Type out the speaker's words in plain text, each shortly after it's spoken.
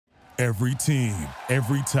Every team,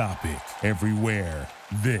 every topic, everywhere.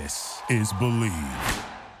 This is Believe.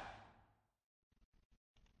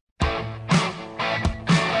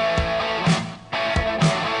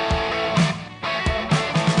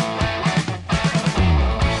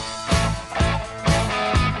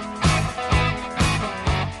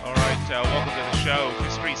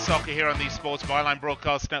 Soccer here on the Sports Byline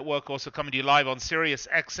Broadcast Network, also coming to you live on Sirius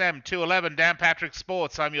XM 211, Dan Patrick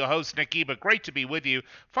Sports. I'm your host, Nick Geber. Great to be with you.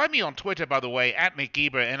 Find me on Twitter, by the way, at Nick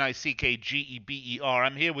Geber, Nickgeber.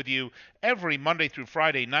 I'm here with you every Monday through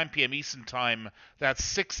Friday, 9 p.m. Eastern Time. That's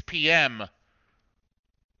 6 p.m.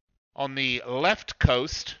 on the left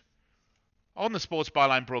coast on the Sports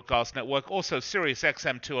Byline Broadcast Network. Also, Sirius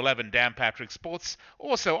XM 211, Dan Patrick Sports.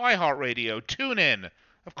 Also, iHeartRadio, TuneIn.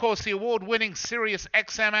 Of course, the award-winning Sirius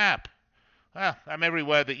XM app. I'm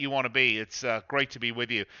everywhere that you want to be. It's great to be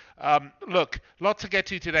with you. Look, lot to get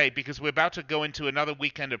to today because we're about to go into another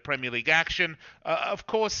weekend of Premier League action. Of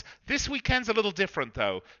course, this weekend's a little different,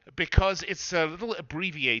 though, because it's a little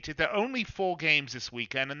abbreviated. There are only 4 games this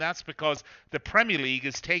weekend, and that's because the Premier League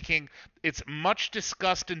is taking its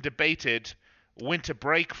much-discussed and debated winter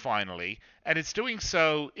break finally, and it's doing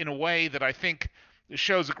so in a way that I think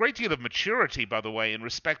shows a great deal of maturity, by the way, and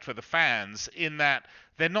respect for the fans, in that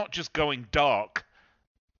they're not just going dark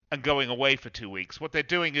and going away for 2 weeks. What they're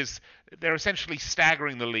doing is they're essentially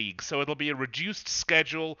staggering the league. So it'll be a reduced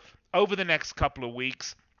schedule over the next couple of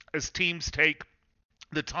weeks as teams take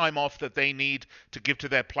the time off that they need to give to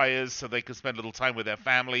their players so they can spend a little time with their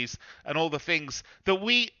families and all the things that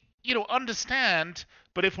we understand.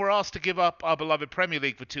 But if we're asked to give up our beloved Premier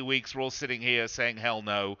League for 2 weeks, we're all sitting here saying, hell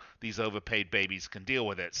no, these overpaid babies can deal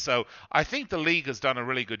with it. So I think the league has done a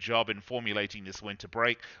really good job in formulating this winter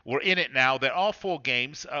break. We're in it now. There are 4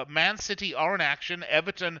 games. Man City are in action.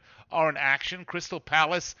 Everton are in action. Crystal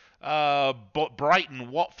Palace,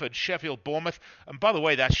 Brighton, Watford, Sheffield, Bournemouth. And by the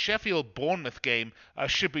way, that Sheffield-Bournemouth game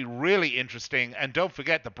should be really interesting. And don't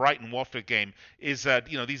forget the Brighton-Watford game is,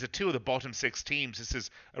 these are 2 of the bottom 6 teams. This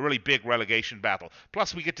is a really big relegation battle.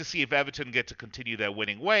 Plus, we get to see if Everton get to continue their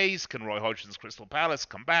winning ways. Can Roy Hodgson's Crystal Palace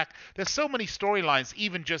come back? There's so many storylines,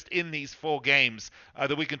 even just in these 4 games,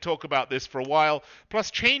 that we can talk about this for a while. Plus,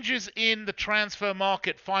 changes in the transfer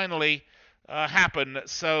market finally happen.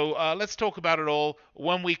 So let's talk about it all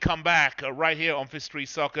when we come back right here on Fifth Street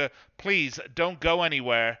Soccer. Please don't go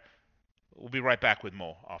anywhere. We'll be right back with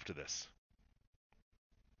more after this.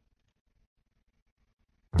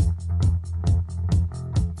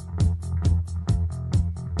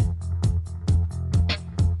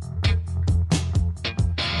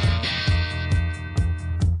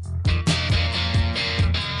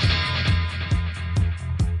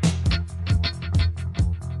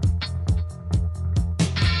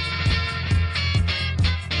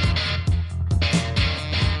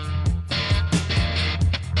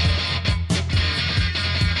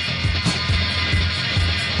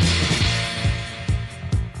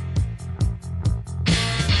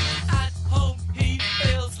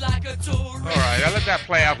 That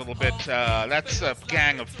play out a little bit. That's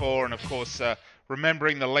Gang of Four, and of course,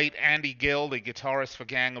 remembering the late Andy Gill, the guitarist for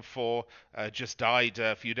Gang of Four, just died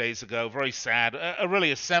a few days ago. Very sad.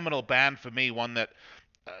 Really a seminal band for me, one that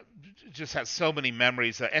just has so many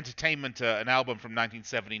memories. Entertainment, an album from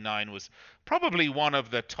 1979, was probably one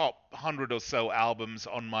of the top 100 or so albums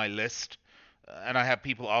on my list. And I have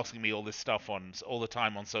people asking me all this stuff all the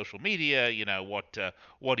time on social media.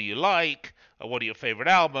 What do you like? What are your favorite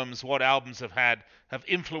albums? What albums have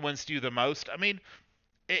influenced you the most? I mean,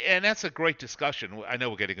 and that's a great discussion. I know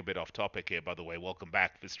we're getting a bit off topic here, by the way. Welcome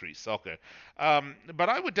back to Street Soccer. But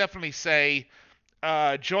I would definitely say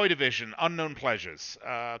Joy Division, Unknown Pleasures,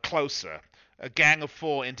 Closer, A Gang of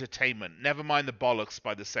Four, Entertainment, Never Mind the Bollocks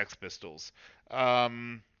by the Sex Pistols.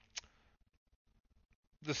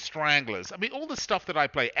 The Stranglers. I mean, all the stuff that I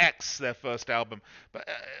play. X, their first album. But,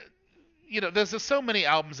 there's so many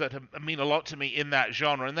albums that mean a lot to me in that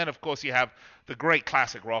genre. And then, of course, you have the great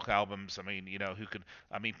classic rock albums. I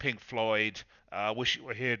mean, Pink Floyd, Wish You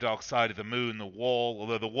Were Here, Dark Side of the Moon, The Wall.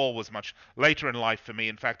 Although The Wall was much later in life for me.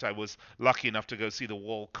 In fact, I was lucky enough to go see The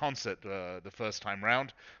Wall concert the first time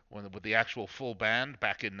round with the actual full band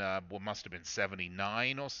back in what must have been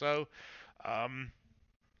 79 or so.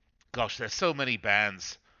 Gosh, there's so many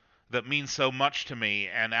bands that mean so much to me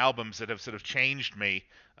and albums that have sort of changed me.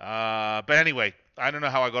 But anyway, I don't know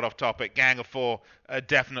how I got off topic. Gang of Four,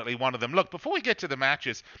 definitely one of them. Look, before we get to the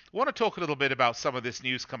matches, I want to talk a little bit about some of this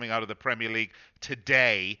news coming out of the Premier League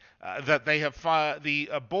today. That they have the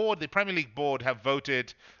Premier League board have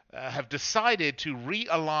decided to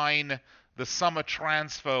realign the summer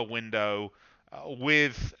transfer window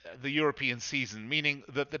with the European season, meaning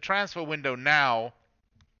that the transfer window now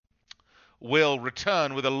will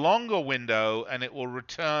return with a longer window, and it will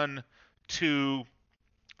return to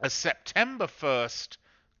a September 1st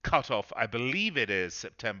cutoff. I believe it is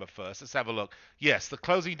September 1st. Let's have a look. Yes, the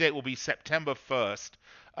closing date will be September 1st.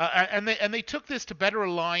 And they took this to better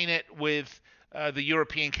align it with the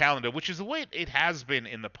European calendar, which is the way it has been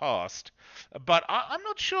in the past. But I'm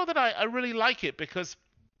not sure that I really like it because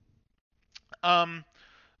I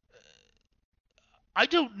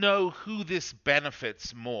don't know who this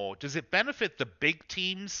benefits more. Does it benefit the big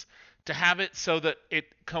teams to have it so that it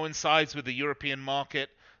coincides with the European market,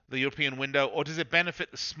 the European window, or does it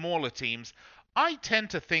benefit the smaller teams? I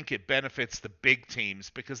tend to think it benefits the big teams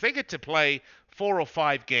because they get to play 4 or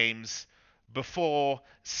 5 games before,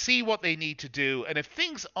 see what they need to do, and if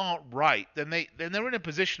things aren't right, then they're in a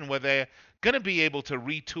position where they're going to be able to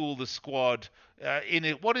retool the squad in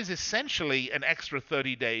what is essentially an extra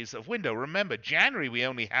 30 days of window. Remember, January we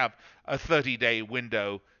only have a 30-day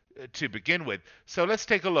window to begin with. So let's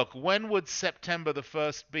take a look. When would September the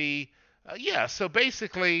 1st be? So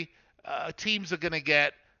basically teams are going to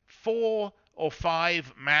get 4 or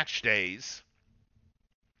 5 match days,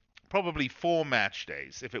 probably 4 match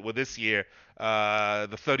days. If it were this year,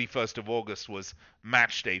 the 31st of August was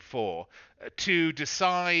match day 4, to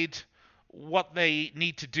decide what they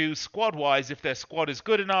need to do squad-wise, if their squad is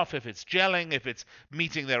good enough, if it's gelling, if it's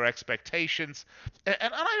meeting their expectations. And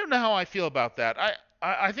I don't know how I feel about that.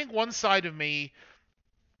 I think one side of me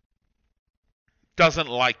doesn't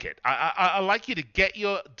like it. I like you to get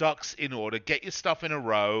your ducks in order, get your stuff in a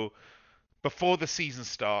row before the season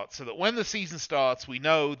starts, so that when the season starts, we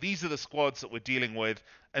know these are the squads that we're dealing with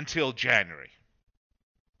until January.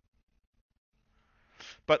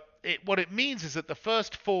 But what it means is that the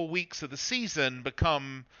first 4 weeks of the season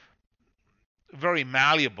become very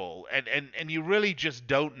malleable, and you really just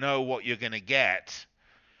don't know what you're going to get.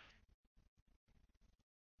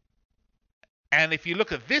 And if you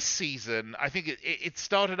look at this season, I think it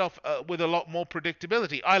started off with a lot more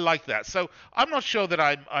predictability. I like that. So I'm not sure that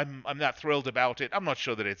I'm that thrilled about it. I'm not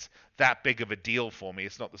sure that it's that big of a deal for me.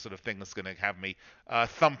 It's not the sort of thing that's going to have me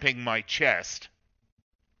thumping my chest.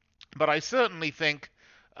 But I certainly think,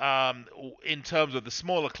 in terms of the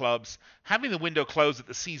smaller clubs, having the window closed at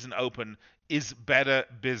the season open is better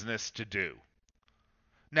business to do.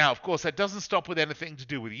 Now, of course, that doesn't stop with anything to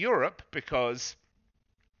do with Europe, because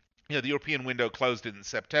the European window closed in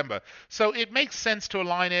September. So it makes sense to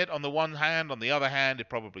align it on the one hand. On the other hand, it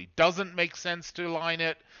probably doesn't make sense to align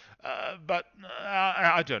it. But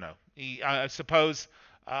I don't know. I suppose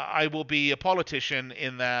I will be a politician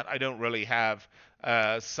in that I don't really have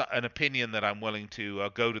an opinion that I'm willing to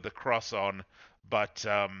go to the cross on. But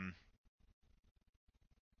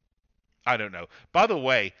I don't know. By the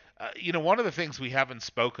way, one of the things we haven't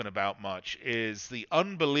spoken about much is the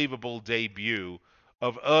unbelievable debut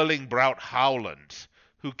of Erling Braut Haaland,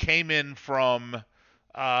 who came in from,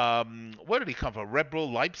 where did he come from? Red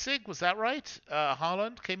Bull Leipzig, was that right?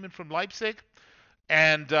 Haaland came in from Leipzig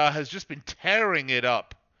and has just been tearing it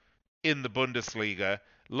up in the Bundesliga.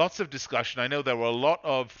 Lots of discussion. I know there were a lot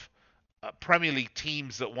of Premier League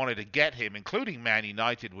teams that wanted to get him, including Man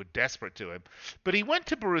United, were desperate to him. But he went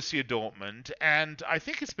to Borussia Dortmund, and I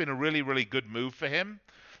think it's been a really, really good move for him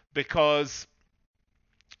because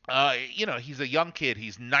he's a young kid.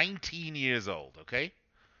 He's 19 years old, okay?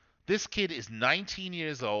 This kid is 19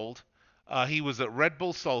 years old. He was at Red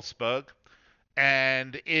Bull Salzburg,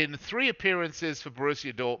 and in 3 appearances for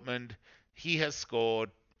Borussia Dortmund, he has scored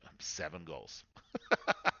 7 goals.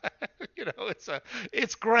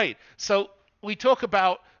 It's great. So we talk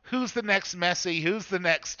about who's the next Messi, who's the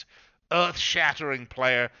next earth-shattering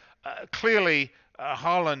player. Clearly,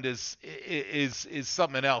 Haaland is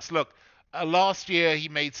something else. Look, last year he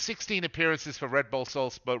made 16 appearances for Red Bull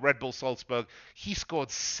Salzburg. He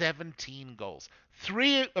scored 17 goals.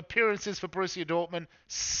 3 appearances for Borussia Dortmund,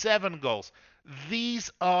 7 goals.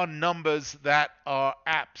 These are numbers that are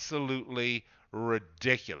absolutely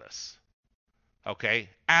ridiculous. Okay?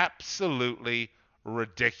 Absolutely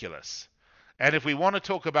ridiculous. And if we want to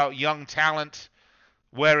talk about young talent,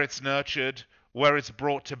 where it's nurtured, where it's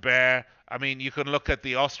brought to bear, I mean, you can look at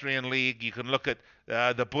the Austrian League, you can look at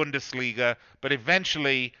the Bundesliga, but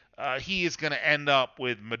eventually he is going to end up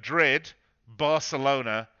with Madrid,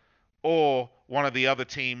 Barcelona, or one of the other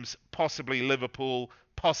teams, possibly Liverpool,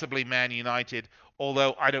 possibly Man United,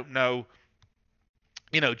 although I don't know,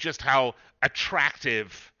 just how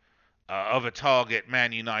attractive of a target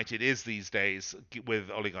Man United is these days with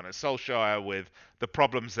Ole Gunnar Solskjaer, with the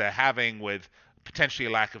problems they're having with potentially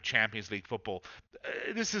a lack of Champions League football.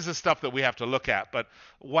 This is the stuff that we have to look at. But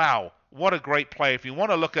wow, what a great play. If you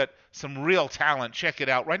want to look at some real talent, check it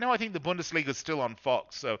out. Right now, I think the Bundesliga is still on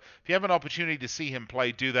Fox. So if you have an opportunity to see him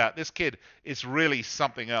play, do that. This kid is really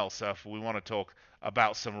something else. If we want to talk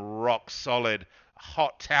about some rock solid,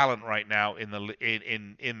 hot talent right now in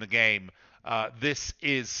the game, this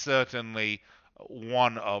is certainly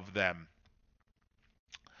one of them.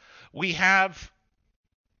 We have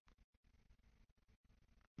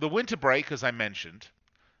the winter break, as I mentioned,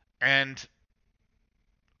 and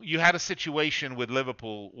you had a situation with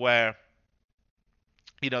Liverpool where,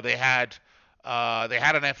 they had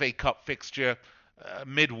an FA Cup fixture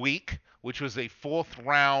midweek, which was a fourth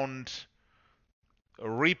round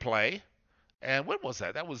replay. And when was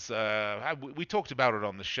that? That was we talked about it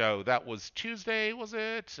on the show. That was Tuesday, was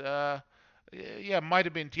it? Yeah, it might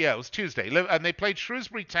have been. Yeah, it was Tuesday. And they played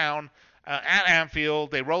Shrewsbury Town at Anfield.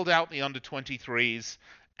 They rolled out the under-23s.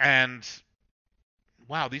 And,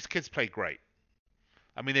 wow, these kids played great.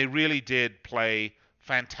 I mean, they really did play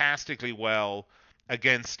fantastically well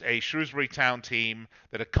against a Shrewsbury Town team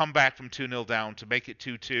that had come back from 2-0 down to make it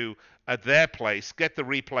 2-2 at their place, get the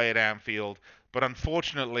replay at Anfield, but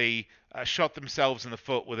unfortunately shot themselves in the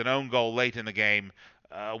foot with an own goal late in the game,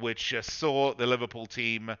 which saw the Liverpool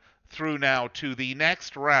team through now to the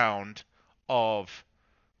next round of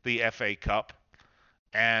the FA Cup.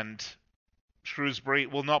 And Shrewsbury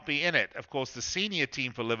will not be in it. Of course, the senior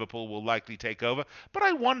team for Liverpool will likely take over. But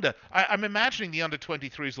I wonder, I'm imagining the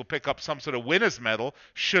under-23s will pick up some sort of winner's medal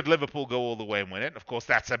should Liverpool go all the way and win it. Of course,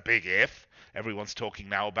 that's a big if. Everyone's talking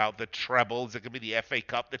now about the trebles. It could be the FA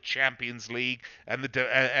Cup, the Champions League, and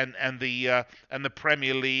the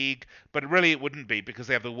Premier League. But really, it wouldn't be because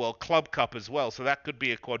they have the World Club Cup as well. So that could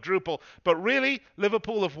be a quadruple. But really,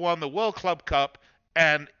 Liverpool have won the World Club Cup,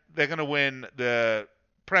 and they're going to win the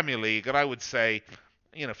Premier League. And I would say,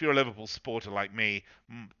 if you're a Liverpool supporter like me,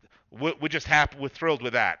 we're just happy, we're thrilled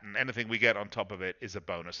with that, and anything we get on top of it is a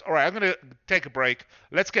bonus. All right, I'm going to take a break.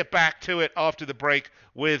 Let's get back to it after the break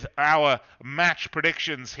with our match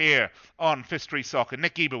predictions here on Fifth Street Soccer.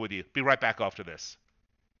 Nick Geber with you. Be right back after this.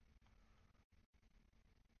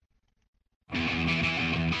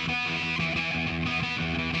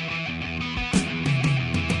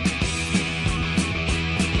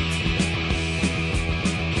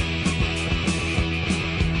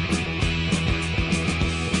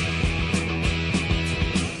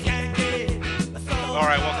 All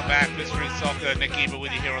right, welcome back. Fifth Street Soccer. Nick Geber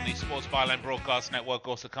with you here on the Sports Byline Broadcast Network.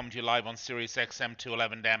 Also coming to you live on Sirius XM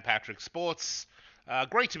 211 Dan Patrick Sports.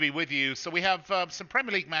 Great to be with you. So we have some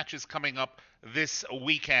Premier League matches coming up this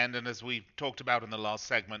weekend, and as we talked about in the last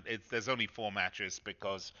segment, there's only 4 matches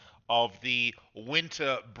because of the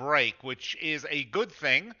winter break, which is a good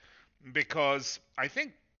thing because I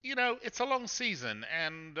think, it's a long season,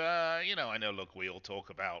 and, I know, look, we all talk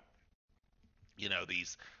about,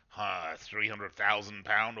 these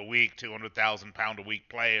 £300,000 a week, £200,000 a week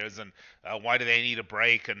players, and why do they need a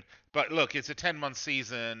break? But look, it's a 10-month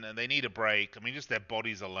season, and they need a break. I mean, just their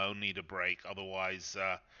bodies alone need a break. Otherwise,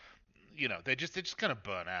 they're just going to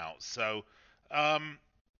burn out. So,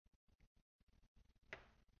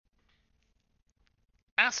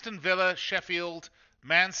 Aston Villa, Sheffield,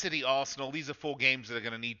 Man City, Arsenal. These are 4 games that are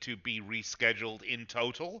going to need to be rescheduled in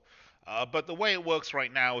total. But the way it works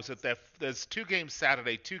right now is that there's 2 games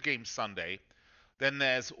Saturday, 2 games Sunday. Then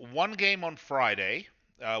there's 1 game on Friday,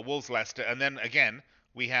 Wolves-Leicester. And then, again,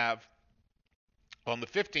 we have, on the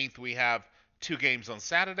 15th, we have 2 games on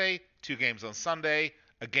Saturday, 2 games on Sunday,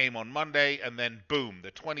 a game on Monday, and then, boom,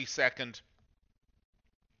 the 22nd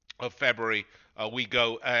of February, we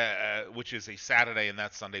go, which is a Saturday, and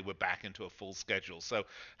that Sunday we're back into a full schedule. So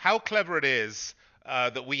how clever it is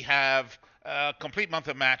that we have a complete month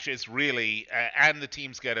of matches, really, and the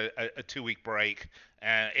teams get a 2-week break.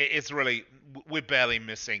 It's really, we're barely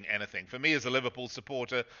missing anything. For me as a Liverpool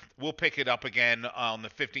supporter, we'll pick it up again on the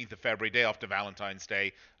 15th of February, day after Valentine's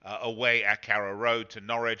Day, away at Carrow Road to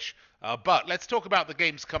Norwich. But let's talk about the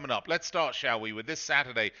games coming up. Let's start, shall we, with this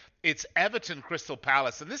Saturday. It's Everton Crystal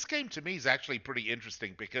Palace. And this game to me is actually pretty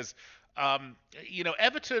interesting because,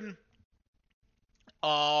 Everton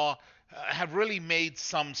have really made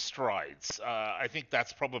some strides. I think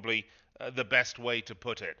that's probably the best way to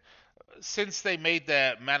put it. Since they made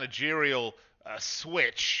their managerial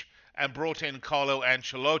switch and brought in Carlo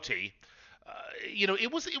Ancelotti,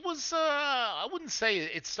 it was I wouldn't say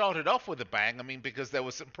it started off with a bang. I mean, because there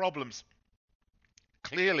were some problems,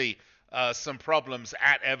 clearly some problems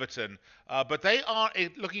at Everton, but they are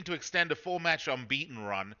looking to extend a 4-match unbeaten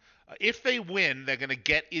run. If they win, they're going to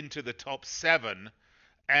get into the top 7,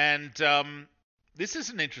 and This is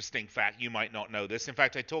an interesting fact. You might not know this. In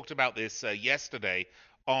fact, I talked about this yesterday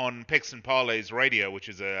on Picks and Parlays Radio, which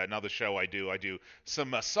is another show I do. I do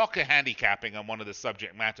some soccer handicapping. I'm one of the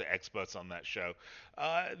subject matter experts on that show.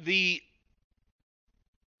 The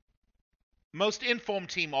most informed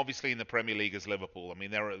team, obviously, in the Premier League is Liverpool. I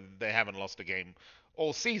mean, they haven't lost a game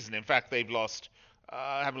all season. In fact, they've lost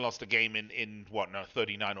haven't lost a game in what, no,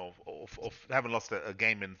 39 or haven't lost a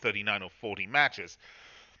game in 39 or 40 matches.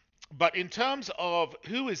 But in terms of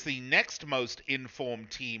who is the next most informed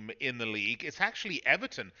team in the league, it's actually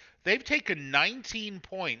Everton. They've taken 19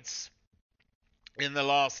 points in the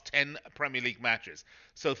last 10 Premier League matches.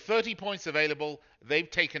 So 30 points available, they've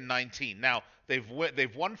taken 19. Now,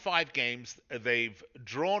 they've won 5 games, they've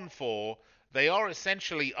drawn 4. They are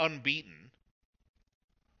essentially unbeaten.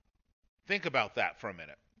 Think about that for a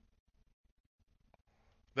minute.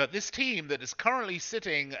 That this team that is currently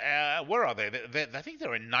sitting, where are they? I think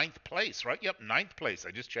they're in ninth place, right? Yep, ninth place.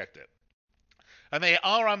 I just checked it. And they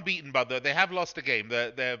are unbeaten, but they have lost a game.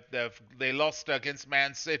 They lost against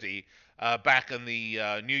Man City back in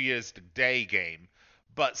the New Year's Day game.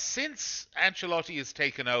 But since Ancelotti has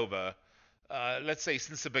taken over, let's say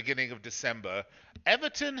since the beginning of December,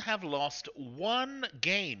 Everton have lost 1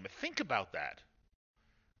 game. Think about that.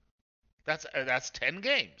 That's 10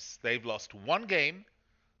 games. They've lost 1 game.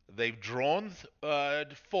 They've drawn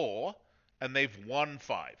 4, and they've won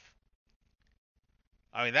 5.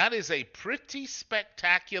 I mean, that is a pretty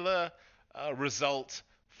spectacular result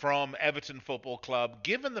from Everton Football Club,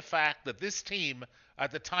 given the fact that this team,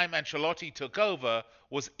 at the time Ancelotti took over,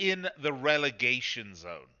 was in the relegation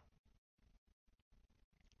zone.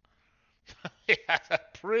 It has a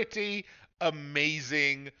pretty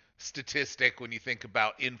amazing statistic when you think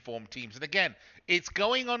about informed teams. And again, it's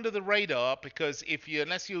going under the radar because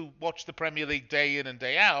unless you watch the Premier League day in and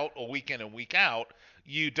day out, or week in and week out,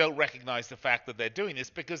 you don't recognize the fact that they're doing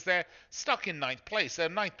this because they're stuck in ninth place. They're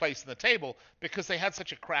ninth place in the table because they had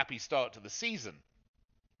such a crappy start to the season.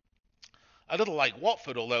 A little like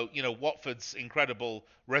Watford, although Watford's incredible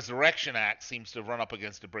resurrection act seems to have run up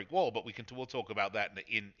against a brick wall. But we'll talk about that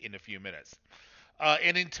in a few minutes.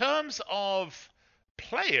 And in terms of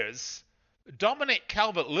players, Dominic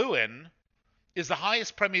Calvert-Lewin is the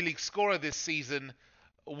highest Premier League scorer this season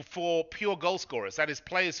for pure goal scorers. That is,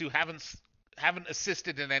 players who haven't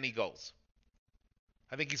assisted in any goals.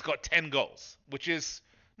 I think he's got 10 goals, which is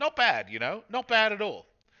not bad, not bad at all.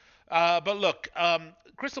 But look,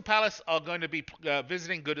 Crystal Palace are going to be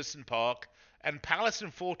visiting Goodison Park, and Palace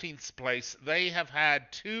in 14th place. They have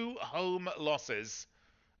had 2 home losses.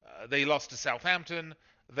 They lost to Southampton.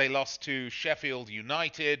 They lost to Sheffield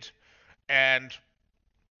United, and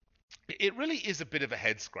it really is a bit of a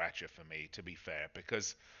head scratcher for me, to be fair,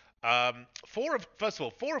 because 4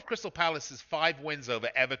 of Crystal Palace's 5 wins over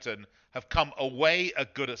Everton have come away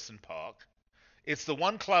at Goodison Park. It's the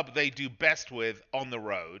one club they do best with on the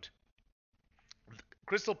road.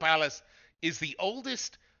 Crystal Palace is the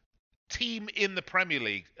oldest team in the Premier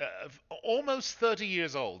League. Almost 30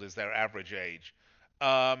 years old is their average age.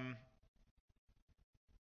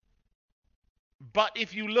 But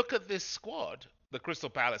if you look at this squad the Crystal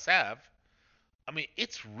Palace have, I mean,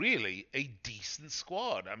 it's really a decent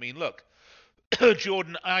squad. I mean, look,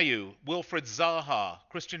 Jordan Ayew, Wilfred Zaha,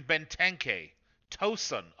 Christian Benteke,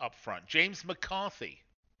 Tosun up front, James McCarthy,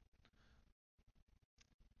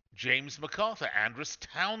 Andres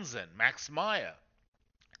Townsend, Max Meyer,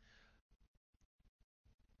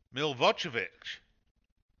 Milvojevic,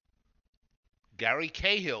 Gary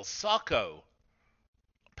Cahill, Sacco,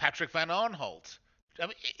 Patrick Van Aanholt. I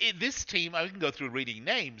mean, this team, I can go through reading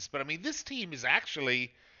names, but I mean, this team is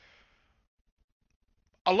actually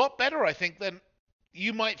a lot better, I think, than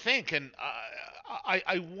you might think. And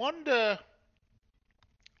I wonder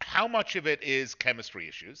how much of it is chemistry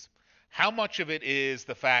issues, how much of it is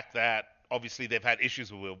the fact that obviously they've had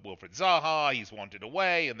issues with Wilfred Zaha. He's wanted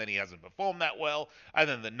away, and then he hasn't performed that well, and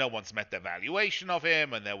then no one's met their valuation of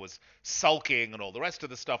him, and there was sulking and all the rest of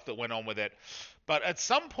the stuff that went on with it. But at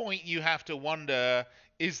some point, you have to wonder: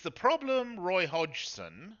 is the problem Roy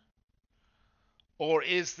Hodgson, or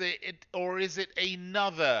is it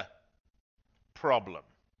another problem?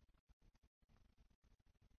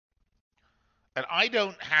 And I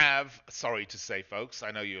don't have, sorry to say, folks,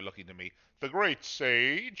 I know you're looking to me, the great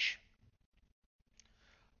sage.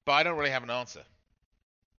 But I don't really have an answer.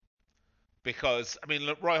 Because, I mean,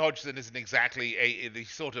 look, Roy Hodgson isn't exactly the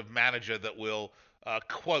sort of manager that will,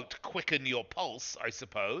 quote, quicken your pulse, I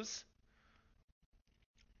suppose.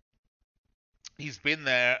 He's been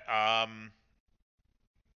there a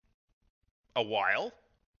while.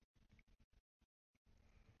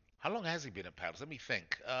 How long has he been at Palace? Let me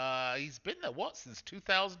think. He's been there, what, since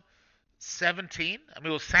 2017? I mean,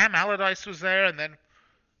 well, Sam Allardyce was there, and then,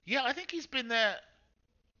 yeah, I think he's been there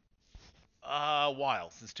a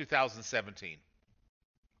while, since 2017.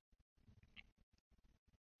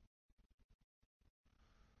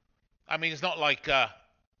 I mean, it's not like,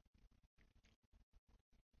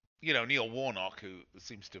 Neil Warnock, who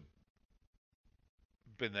seems to have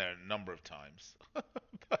been there a number of times.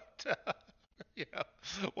 But,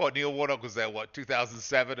 Neil Warnock was there,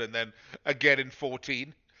 2007, and then again in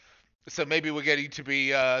 14. So maybe we're getting to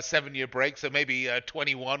be a 7-year break. So maybe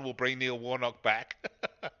 21 will bring Neil Warnock back.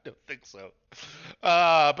 I don't think so.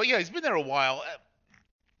 But yeah, he's been there a while.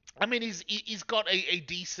 I mean, he's got a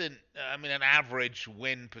decent, an average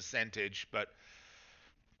win percentage, but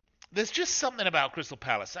there's just something about Crystal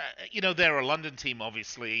Palace. They're a London team,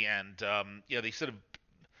 obviously, and they sort of.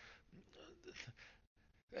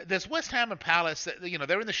 There's West Ham and Palace.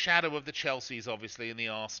 They're in the shadow of the Chelseas, obviously, and the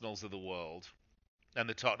Arsenals of the world, and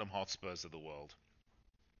the Tottenham Hotspurs of the world.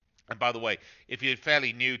 And by the way, if you're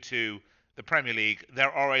fairly new to the Premier League, there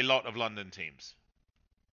are a lot of London teams.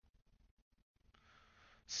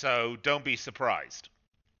 So don't be surprised.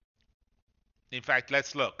 In fact,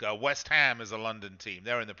 let's look. West Ham is a London team.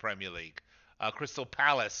 They're in the Premier League. Crystal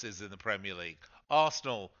Palace is in the Premier League.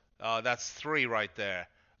 Arsenal, that's 3 right there.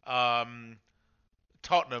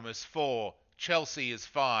 Tottenham is 4. Chelsea is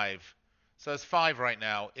 5. So there's 5 right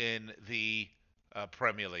now in the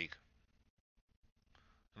Premier League.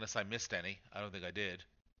 Unless I missed any. I don't think I did.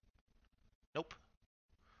 Nope.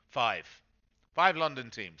 5. 5 London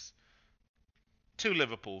teams. 2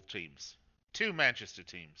 Liverpool teams. 2 Manchester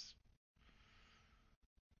teams.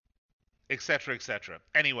 Etc., etc.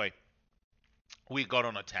 Anyway, we got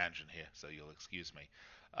on a tangent here, so you'll excuse me.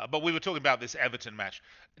 But we were talking about this Everton match.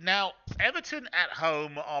 Now, Everton at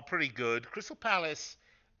home are pretty good. Crystal Palace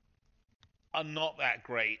are not that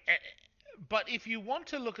great. But if you want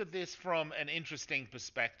to look at this from an interesting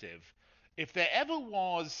perspective, if there ever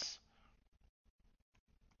was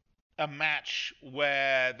a match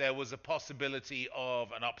where there was a possibility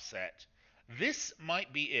of an upset, this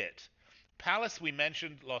might be it. Palace, we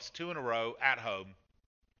mentioned, lost 2 in a row at home.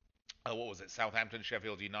 What was it? Southampton,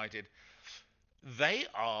 Sheffield United. They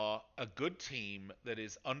are a good team that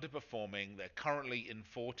is underperforming. They're currently in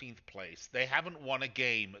 14th place. They haven't won a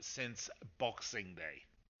game since Boxing Day.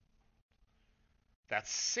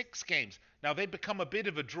 That's 6 games. Now, they've become a bit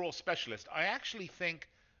of a draw specialist. I actually think,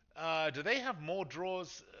 do they have more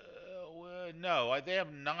draws? No, they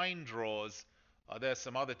have 9 draws. There's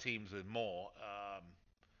some other teams with more.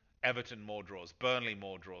 Everton more draws, Burnley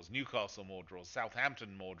more draws, Newcastle more draws,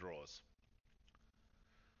 Southampton more draws.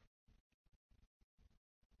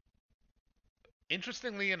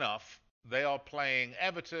 Interestingly enough, they are playing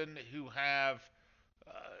Everton, who have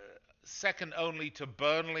second only to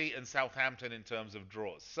Burnley and Southampton in terms of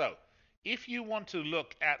draws. So, if you want to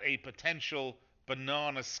look at a potential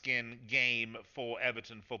banana skin game for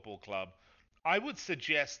Everton Football Club, I would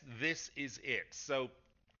suggest this is it. So,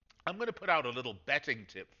 I'm going to put out a little betting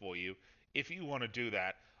tip for you if you want to do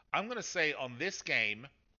that. I'm going to say on this game,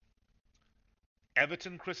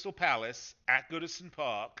 Everton Crystal Palace at Goodison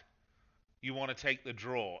Park, you want to take the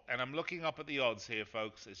draw. And I'm looking up at the odds here,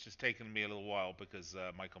 folks. It's just taken me a little while because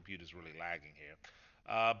my computer's really lagging here.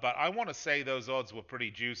 But I want to say those odds were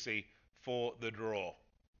pretty juicy for the draw.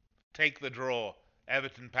 Take the draw,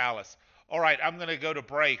 Everton Palace. All right, I'm going to go to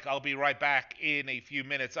break. I'll be right back in a few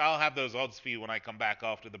minutes. I'll have those odds for you when I come back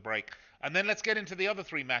after the break. And then let's get into the other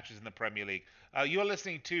 3 matches in the Premier League. You're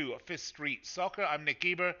listening to Fifth Street Soccer. I'm Nick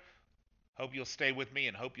Geber. Hope you'll stay with me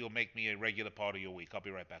and hope you'll make me a regular part of your week. I'll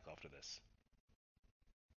be right back after this.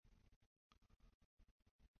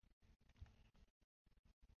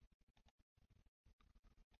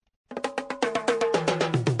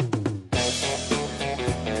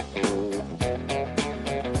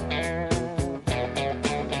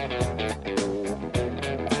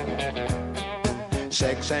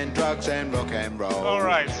 Sex and drugs and rock and roll. All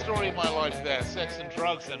right, story of my life there. Sex and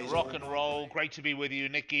drugs and rock and roll. Great to be with you,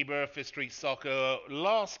 Nick Geber, Fifth Street Soccer.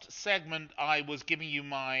 Last segment, I was giving you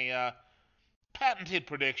my patented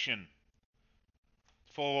prediction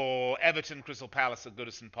for Everton Crystal Palace at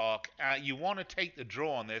Goodison Park. You want to take the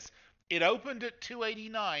draw on this. It opened at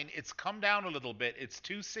 289. It's come down a little bit. It's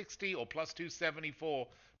 260 or plus 274.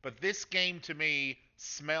 But this game to me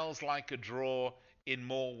smells like a draw in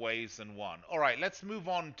more ways than one. All right, let's move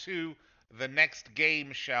on to the next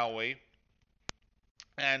game, shall we?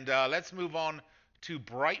 And let's move on to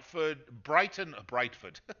Brighton. I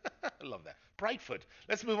love that. Brightford.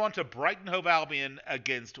 Let's move on to Brighton Hove Albion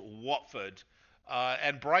against Watford.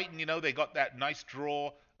 And Brighton, they got that nice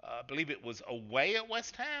draw I believe it was away at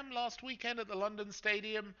West Ham last weekend at the London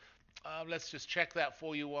Stadium. Let's just check that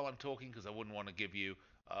for you while I'm talking because I wouldn't want to give you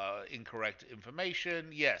incorrect information.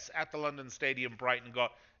 Yes, at the London Stadium, Brighton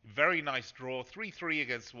got very nice draw, 3-3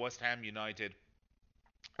 against West Ham United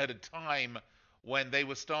at a time when they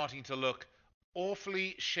were starting to look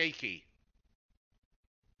awfully shaky.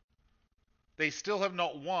 They still have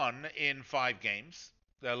not won in 5 games.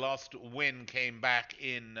 Their last win came back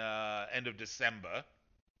in end of December.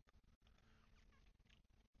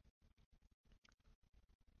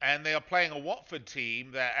 And they are playing a Watford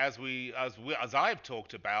team that, as I've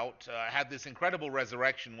talked about, had this incredible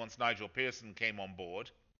resurrection once Nigel Pearson came on board.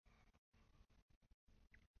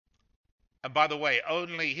 And by the way,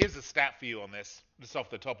 here's a stat for you on this, just off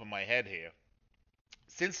the top of my head here.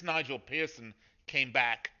 Since Nigel Pearson came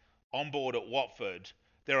back on board at Watford,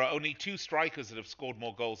 there are only 2 strikers that have scored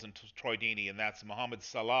more goals than Troy Deeney, and that's Mohamed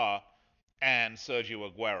Salah and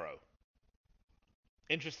Sergio Aguero.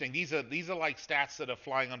 Interesting. These are like stats that are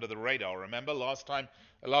flying under the radar. Remember last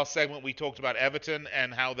segment we talked about Everton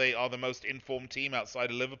and how they are the most informed team outside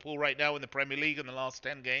of Liverpool right now in the Premier League in the last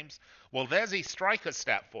 10 games? Well, there's a striker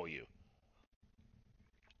stat for you.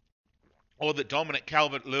 Or that Dominic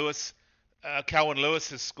Calvert-Lewin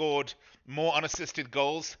has scored more unassisted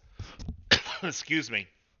goals, excuse me,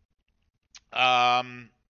 than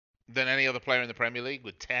any other player in the Premier League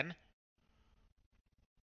with 10.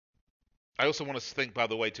 I also want to think, by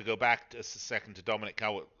the way, to go back just a second to Dominic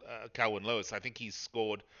Calvert-Lewin. I think he's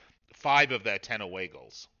scored 5 of their 10 away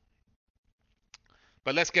goals.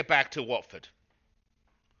 But let's get back to Watford.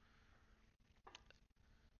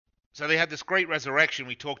 So they had this great resurrection.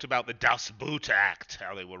 We talked about the Das Boot Act,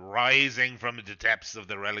 how they were rising from the depths of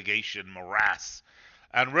the relegation morass.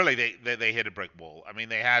 And really, they hit a brick wall. I mean,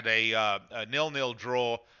 they had a 0-0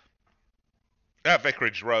 draw at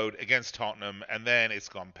Vicarage Road against Tottenham, and then it's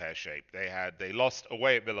gone pear-shaped. They lost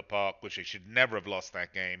away at Villa Park, which they should never have lost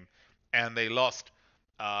that game, and they lost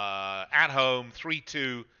at home 3-2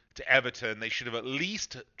 to Everton. They should have at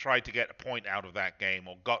least tried to get a point out of that game,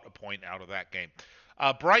 or got a point out of that game.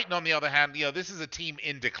 Brighton, on the other hand, this is a team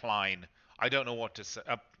in decline. I don't know what to say.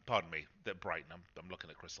 Pardon me, that Brighton. I'm looking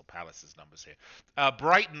at Crystal Palace's numbers here.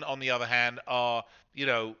 Brighton, on the other hand, are,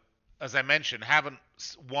 as I mentioned, haven't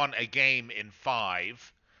won a game in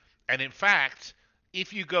 5. And in fact,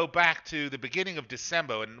 if you go back to the beginning of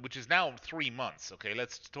December, which is now 3 months, okay,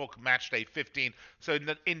 let's talk match day 15. So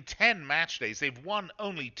in 10 match days, they've won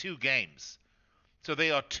only 2 games. So they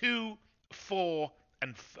are 2-4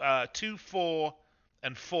 and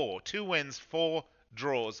 4. 2 wins, 4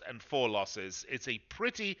 draws, and 4 losses. It's a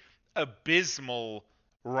pretty abysmal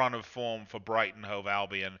run of form for Brighton Hove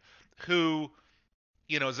Albion, who,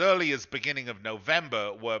 as early as beginning of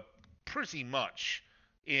November were pretty much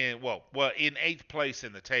in 8th place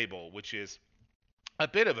in the table, which is a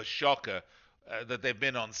bit of a shocker that they've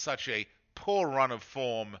been on such a poor run of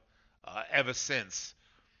form ever since.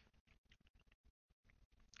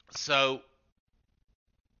 So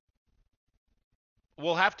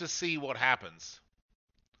we'll have to see what happens.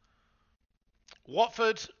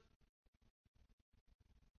 Watford,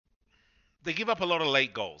 they give up a lot of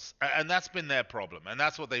late goals, and that's been their problem, and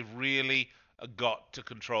that's what they've really got to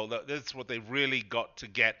control. That's what they've really got to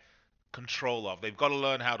get control of. They've got to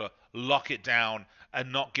learn how to lock it down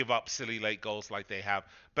and not give up silly late goals like they have.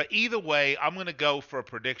 But either way, I'm going to go for a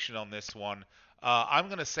prediction on this one. I'm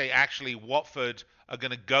going to say actually Watford are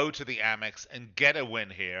going to go to the Amex and get a win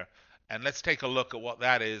here. And let's take a look at what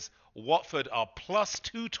that is. Watford are plus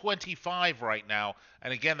 225 right now.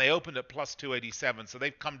 And again, they opened at plus 287. So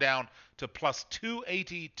they've come down to plus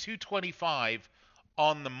 280, 225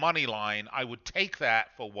 on the money line. I would take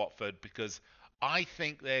that for Watford because I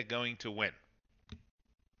think they're going to win.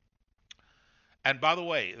 And by the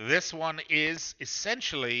way, this one is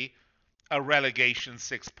essentially a relegation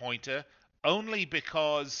 6-pointer only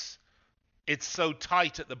because it's so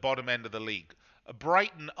tight at the bottom end of the league.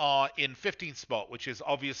 Brighton are in 15th spot, which is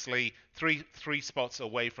obviously three spots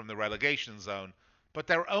away from the relegation zone, but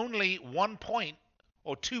they're only 1 point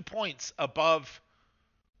or 2 points above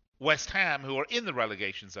West Ham, who are in the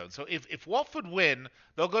relegation zone. So if Watford win,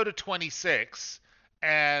 they'll go to 26,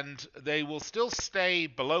 and they will still stay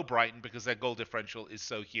below Brighton because their goal differential is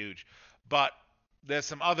so huge. But there's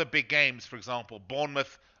some other big games. For example,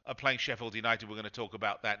 Bournemouth are playing Sheffield United. We're going to talk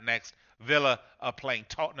about that next. Villa are playing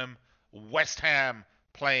Tottenham. West Ham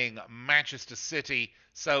playing Manchester City.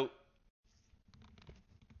 So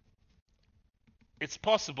it's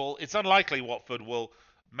possible, it's unlikely Watford will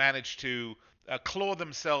manage to claw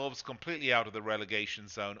themselves completely out of the relegation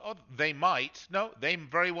zone. Oh, they might. No, they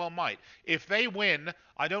very well might. If they win,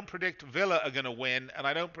 I don't predict Villa are going to win, and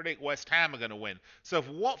I don't predict West Ham are going to win. So if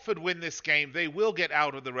Watford win this game, they will get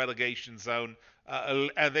out of the relegation zone,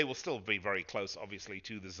 and they will still be very close, obviously,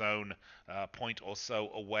 to the zone, point or so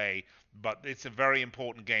away. But it's a very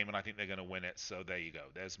important game, and I think they're going to win it. So there you go.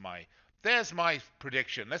 There's my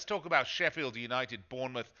prediction. Let's talk about Sheffield United,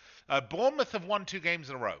 Bournemouth. Bournemouth have won 2 games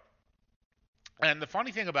in a row. And the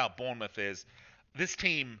funny thing about Bournemouth is this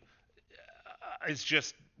team is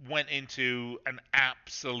just went into an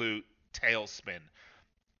absolute tailspin.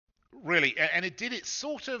 Really, and it did it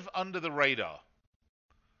sort of under the radar.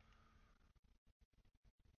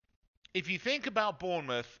 If you think about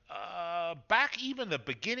Bournemouth, back even the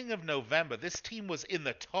beginning of November, this team was in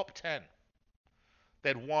the top 10.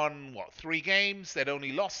 They'd won, 3 games? They'd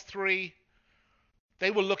only lost 3. They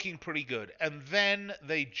were looking pretty good. And then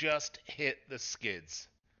they just hit the skids.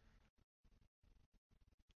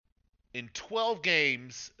 In 12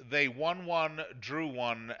 games, they won 1, drew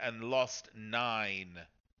 1, and lost 9.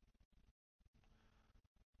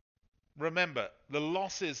 Remember, the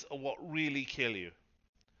losses are what really kill you.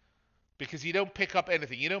 Because you don't pick up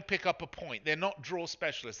anything. You don't pick up a point. They're not draw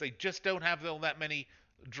specialists. They just don't have all that many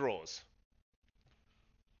draws.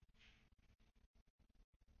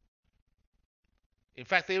 In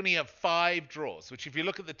fact, they only have 5 draws, which if you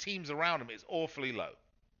look at the teams around them, is awfully low.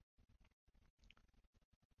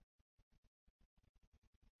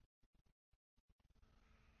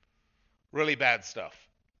 Really bad stuff.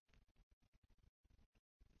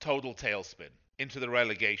 Total tailspin into the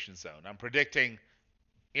relegation zone. I'm predicting,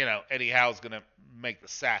 Eddie Howe's going to make the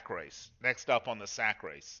sack race. Next up on the sack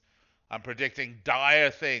race. I'm predicting dire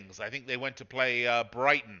things. I think they went to play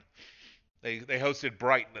Brighton. They hosted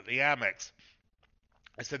Brighton at the Amex.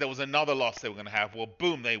 I said there was another loss they were going to have. Well,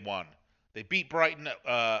 boom, they won. They beat Brighton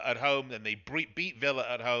at home, then they beat Villa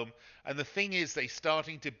at home. And the thing is, they're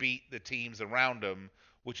starting to beat the teams around them,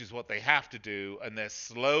 which is what they have to do. And they're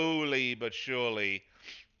slowly but surely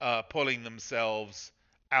pulling themselves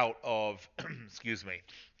out of,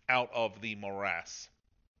 out of the morass.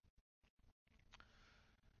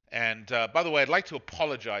 And by the way, I'd like to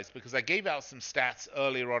apologize because I gave out some stats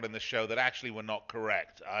earlier on in the show that actually were not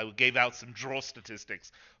correct. I gave out some draw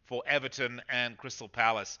statistics for Everton and Crystal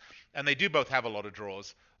Palace, and they do both have a lot of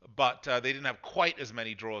draws, but they didn't have quite as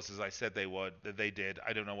many draws as I said they did.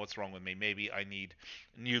 I don't know what's wrong with me. Maybe I need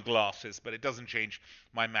new glasses, but it doesn't change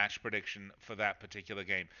my match prediction for that particular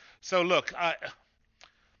game. So look,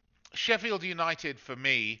 Sheffield United for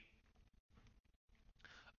me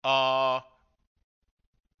are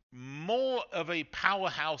more of a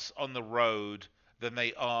powerhouse on the road than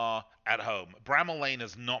they are at home. Bramall Lane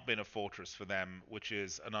has not been a fortress for them, which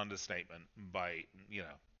is an understatement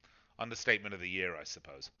understatement of the year, I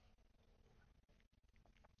suppose.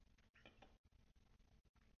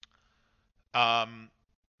 And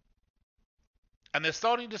they're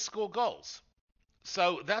starting to score goals.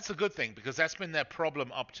 So that's a good thing because that's been their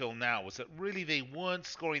problem up till now, was that really they weren't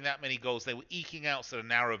scoring that many goals. They were eking out sort of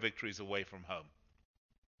narrow victories away from home.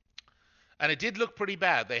 And it did look pretty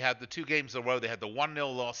bad. They had the 2 games in a row. They had the 1-0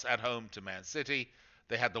 loss at home to Man City.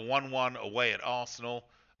 They had the 1-1 away at Arsenal.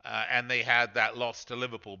 And they had that loss to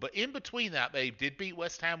Liverpool. But in between that, they did beat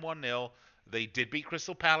West Ham 1-0. They did beat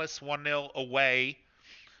Crystal Palace 1-0 away.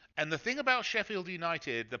 And the thing about Sheffield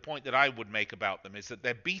United, the point that I would make about them, is that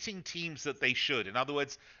they're beating teams that they should. In other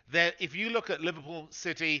words, if you look at Liverpool,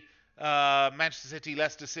 City, Manchester City,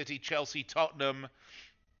 Leicester City, Chelsea, Tottenham,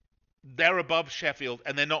 they're above Sheffield,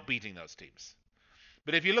 and they're not beating those teams.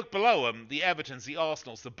 But if you look below them, the Evertons, the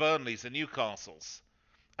Arsenals, the Burnleys, the Newcastles,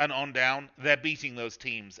 and on down, they're beating those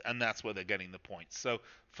teams, and that's where they're getting the points. So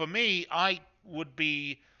for me, I would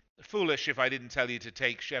be foolish if I didn't tell you to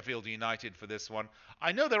take Sheffield United for this one.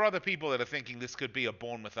 I know there are other people that are thinking this could be a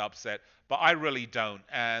Bournemouth upset, but I really don't,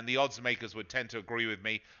 and the odds makers would tend to agree with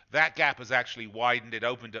me. That gap has actually widened. It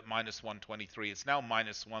opened at minus 123. It's now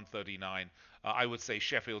minus 139. I would say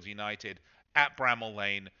Sheffield United at Bramall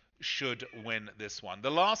Lane should win this one.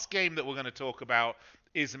 The last game that we're going to talk about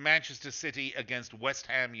is Manchester City against West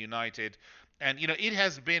Ham United. And, it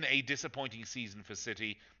has been a disappointing season for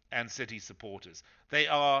City and City supporters. They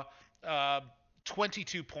are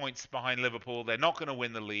 22 points behind Liverpool. They're not going to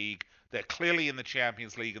win the league. They're clearly in the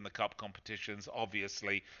Champions League and the cup competitions,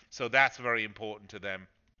 obviously. So that's very important to them.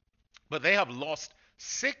 But they have lost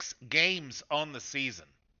 6 games on the season.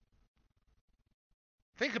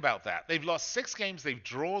 Think about that. They've lost 6 games. They've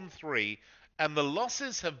drawn 3. And the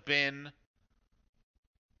losses have been,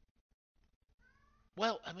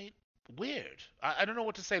 weird. I don't know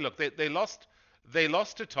what to say. Look, they lost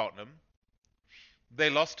to Tottenham. They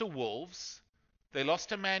lost to Wolves. They lost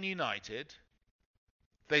to Man United.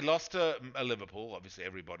 They lost to Liverpool. Obviously,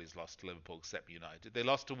 everybody's lost to Liverpool except United. They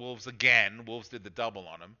lost to Wolves again. Wolves did the double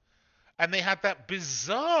on them. And they had that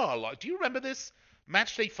bizarre, do you remember this?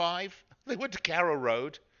 Match day 5, they went to Carrow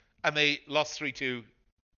Road and they lost 3-2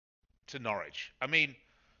 to Norwich. I mean,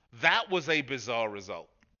 that was a bizarre result.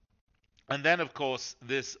 And then, of course,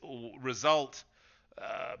 this result,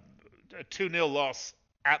 a 2-0 loss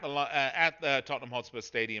at the Tottenham Hotspur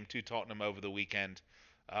Stadium to Tottenham over the weekend,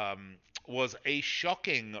 was a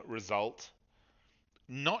shocking result.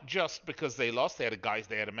 Not just because they lost, they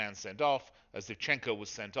had a man sent off. Zivchenko was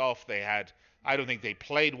sent off. I don't think they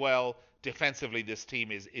played well. Defensively, this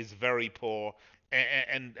team is very poor.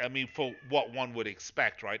 And I mean, for what one would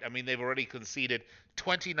expect, right? I mean, they've already conceded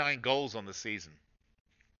 29 goals on the season.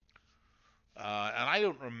 And I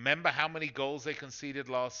don't remember how many goals they conceded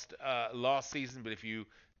last season, but if you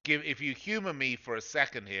humor me for a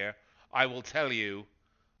second here, I will tell you,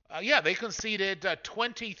 they conceded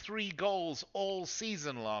 23 goals all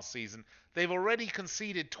season last season. They've already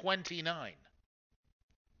conceded 29.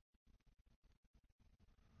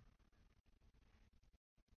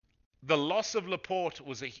 The loss of Laporte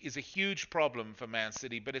is a huge problem for Man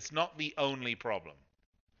City, but it's not the only problem.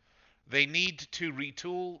 They need to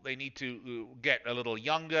retool. They need to get a little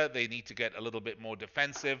younger. They need to get a little bit more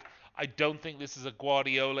defensive. I don't think this is a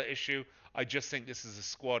Guardiola issue. I just think this is a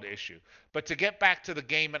squad issue. But to get back to the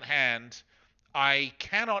game at hand, I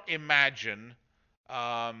cannot imagine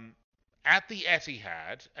at the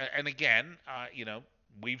Etihad, and again,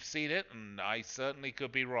 we've seen it, and I certainly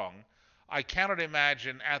could be wrong. I cannot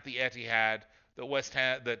imagine at the Etihad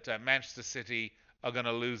that Manchester City are going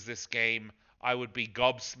to lose this game. I would be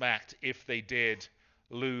gobsmacked if they did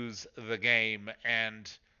lose the game, and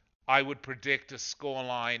I would predict a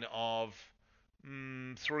scoreline of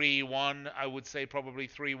 3-1. I would say probably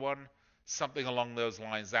 3-1, something along those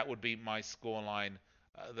lines. That would be my scoreline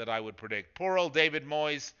that I would predict. Poor old David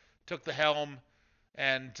Moyes took the helm,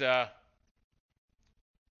 and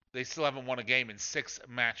they still haven't won a game in 6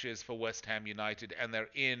 matches for West Ham United, and they're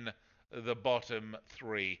in the bottom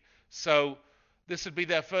 3. So this would be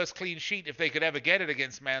their first clean sheet if they could ever get it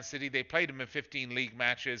against Man City. They played them in 15 league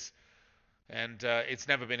matches, and it's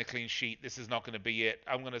never been a clean sheet. This is not going to be it.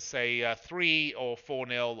 I'm going to say 3 or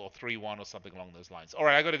 4-0 or 3-1 or something along those lines. All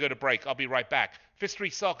right, I got to go to break. I'll be right back. Fifth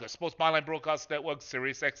Street Soccer, Sports Byline Broadcast Network,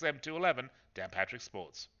 Sirius XM 211, Dan Patrick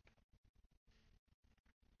Sports.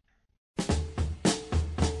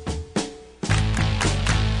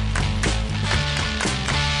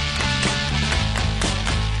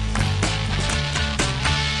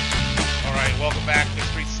 Welcome back to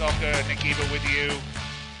Street Soccer. Nick Eber with you.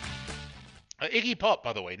 Iggy Pop,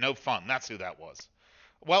 by the way, no fun. That's who that was.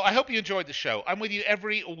 Well, I hope you enjoyed the show. I'm with you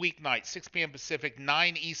every weeknight, 6 p.m. Pacific,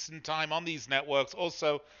 9 Eastern Time on these networks.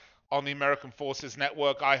 Also on the American Forces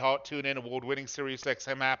Network, iHeart, TuneIn, award-winning Sirius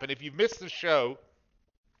XM app. And if you've missed the show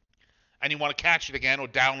and you want to catch it again or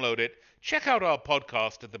download it, check out our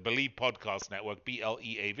podcast at the Believe Podcast Network,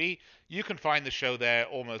 BLEAV. You can find the show there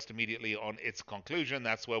almost immediately on its conclusion.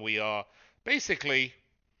 That's where we are. Basically,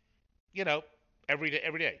 every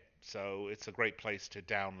day. So it's a great place to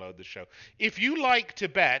download the show. If you like to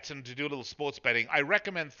bet and to do a little sports betting, I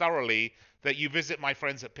recommend thoroughly that you visit my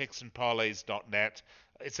friends at picksandparlays.net.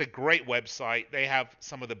 It's a great website. They have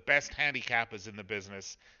some of the best handicappers in the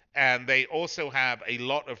business, and they also have a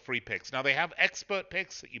lot of free picks. Now, they have expert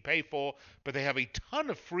picks that you pay for, but they have a ton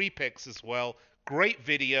of free picks as well. Great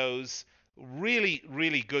videos. Really,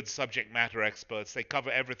 really good subject matter experts. They cover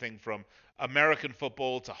everything from American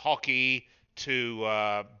football to hockey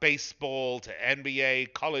to baseball to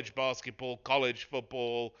NBA, college basketball, college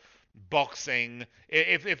football, boxing.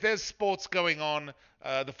 If there's sports going on,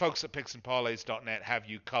 the folks at picksandparlays.net have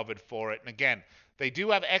you covered for it. And again, they do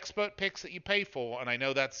have expert picks that you pay for, and I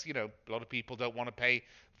know that's, a lot of people don't want to pay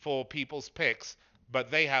for people's picks. But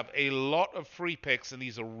they have a lot of free picks, and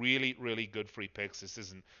these are really, really good free picks. This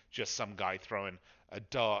isn't just some guy throwing a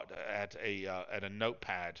dart at a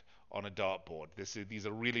notepad on a dartboard. These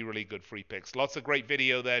are really, really good free picks. Lots of great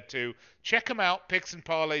video there too. Check them out,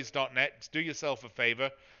 picksandparlays.net. Do yourself a favor.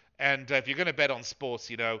 And if you're going to bet on sports,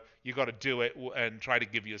 you got to do it and try to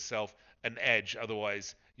give yourself an edge.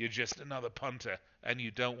 Otherwise, you're just another punter, and you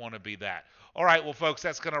don't want to be that. All right, well, folks,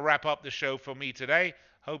 that's going to wrap up the show for me today.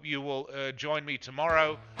 Hope you will join me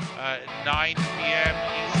tomorrow, 9 p.m.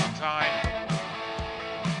 Eastern Time,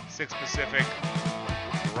 6 Pacific,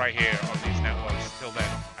 right here on these networks. Till then,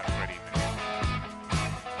 have a great evening.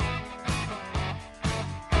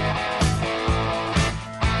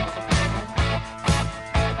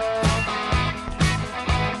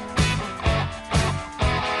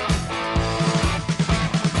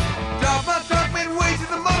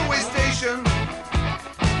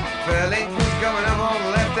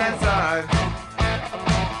 right-hand side.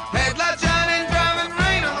 Headlights shining, driving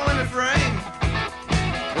rain on the window frame.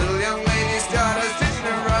 Little young lady started stitching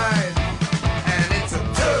her ride. And it's a 2,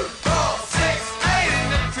 4, 6, 8, ain't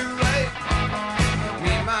never too late. Me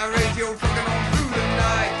and my radio trucking on through the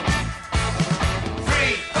night.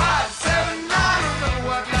 3, 5, 7, 9, remember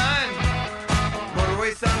what line?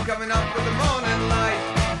 Motorway sun coming up with the morning light.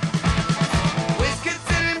 Whiskey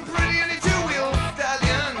sitting pretty in a two-wheel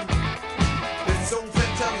stallion. This old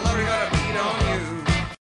set-top lorry got a beat on you.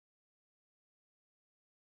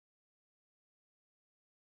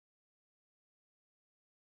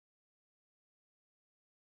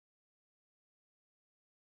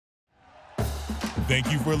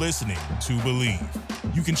 Thank you for listening to Believe.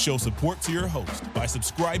 You can show support to your host by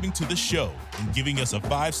subscribing to the show and giving us a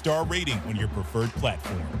 5-star rating on your preferred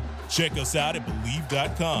platform. Check us out at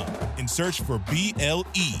Believe.com and search for BLEAV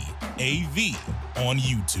on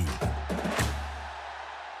YouTube.